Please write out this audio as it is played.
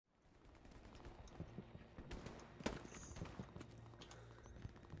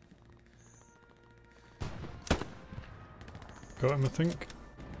Got him, I think.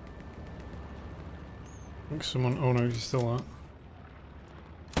 I think someone... Oh no, he's still out.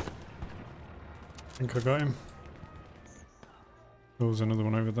 I think I got him. Oh, there's another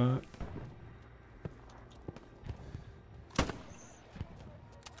one over there.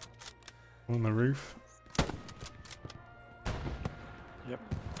 On the roof. Yep.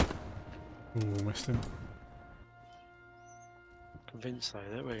 Oh, missed him. Convinced though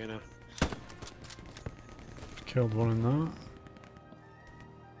that we're gonna... Killed one in there.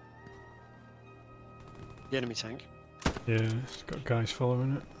 The enemy tank. Yeah, it's got guys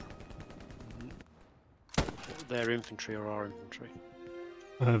following it. Their infantry or our infantry?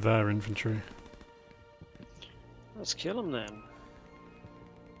 Their infantry. Let's kill them then.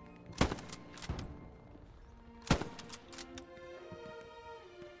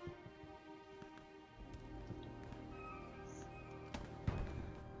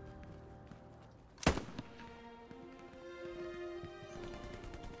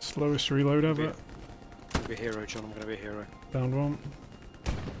 Slowest reload ever. I'm gonna be a hero, John. I'm gonna be a hero. Downed one.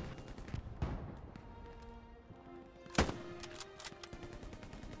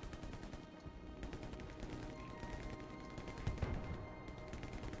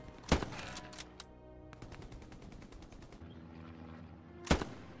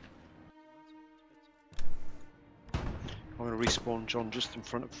 I'm going to respawn John just in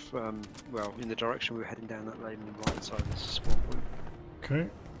front of, well, in the direction we were heading down that lane on the right side of this spawn point. Okay.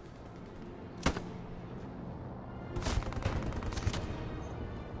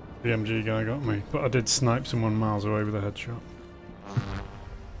 The MG guy got me, but I did snipe someone miles away with a headshot.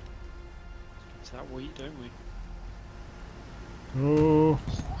 Is that what we eat, don't we? Oh,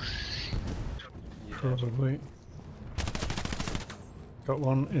 You're probably. Got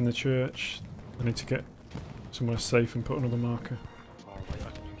one in the church. I need to get somewhere safe and put another marker. far away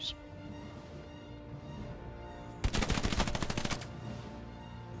I can use.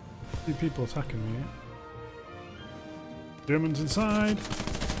 See people attacking me. Germans inside!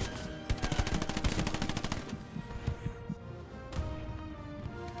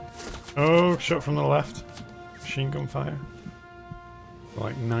 Oh, shot from the left. Machine gun fire.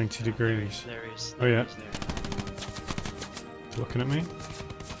 Like 90 degrees. There he is. Oh yeah. There he is. Looking at me.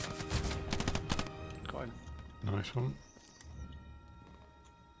 Got him. Nice one.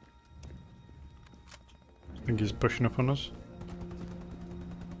 I think he's pushing up on us.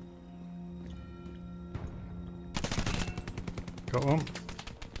 Got one.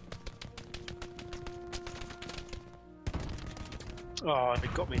 Oh,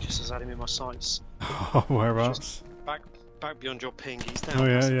 it got me just as I had him in my sights. Oh, whereabouts? Just back beyond your ping. He's down. Oh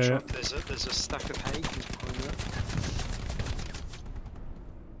yeah, past the yeah, truck. yeah. There's a stack of hay. He's behind that.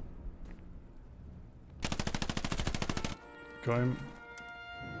 Got him.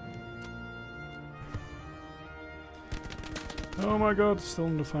 Oh my god, still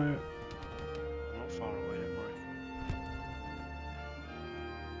under fire. I'm not far away, don't worry.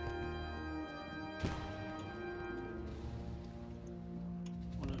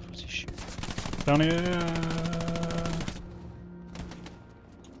 What on earth was he shooting? Down here!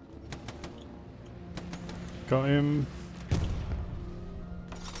 Got him.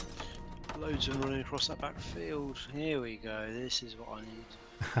 Loads of them running across that back field. Here we go. This is what I need.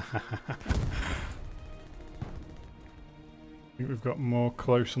 I think we've got more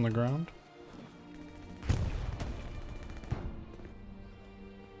close on the ground.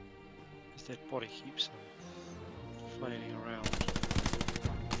 His dead body keeps flailing around.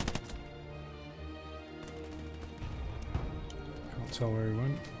 Can't tell where he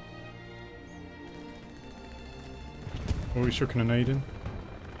went. Oh, he's chucking a nade in.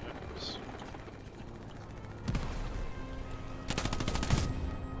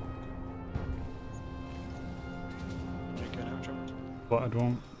 Spotted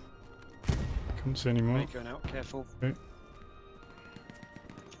one. Couldn't see any more. Right, going out, careful. Okay.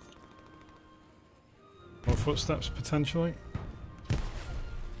 More footsteps potentially. Okay,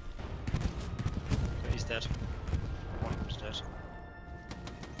 he's dead. One of them's dead.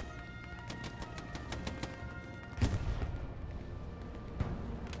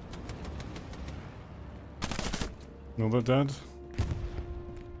 Another dead.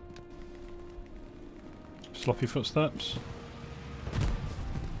 Sloppy footsteps.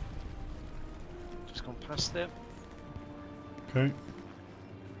 Just gone past it. Okay.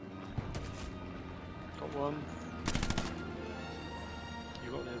 Got one.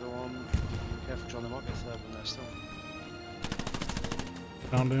 You got the other one. Careful, John, there might be a third one there still.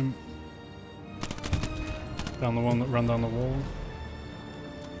 Found him. Down the one that ran down the wall.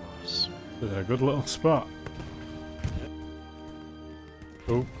 Nice. Yeah, good little spot.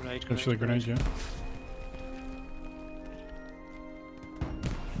 Oh, Grenade, actually grenade, yeah.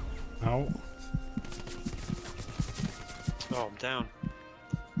 out. Oh, I'm down.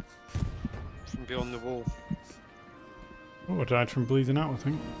 From beyond the wall. Oh, I died from bleeding out, I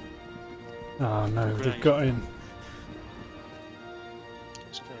think. Oh no, they've Grenade. got in.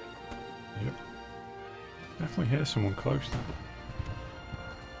 Let's go. Yep. Definitely hear someone close there.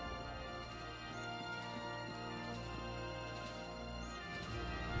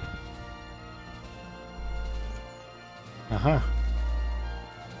 Aha.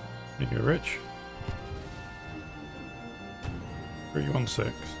 You go, Rich.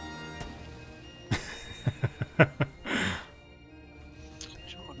 316. I've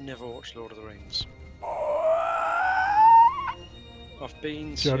never watched Lord of the Rings. I've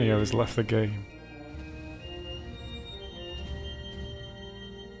been Johnny to... has left the game.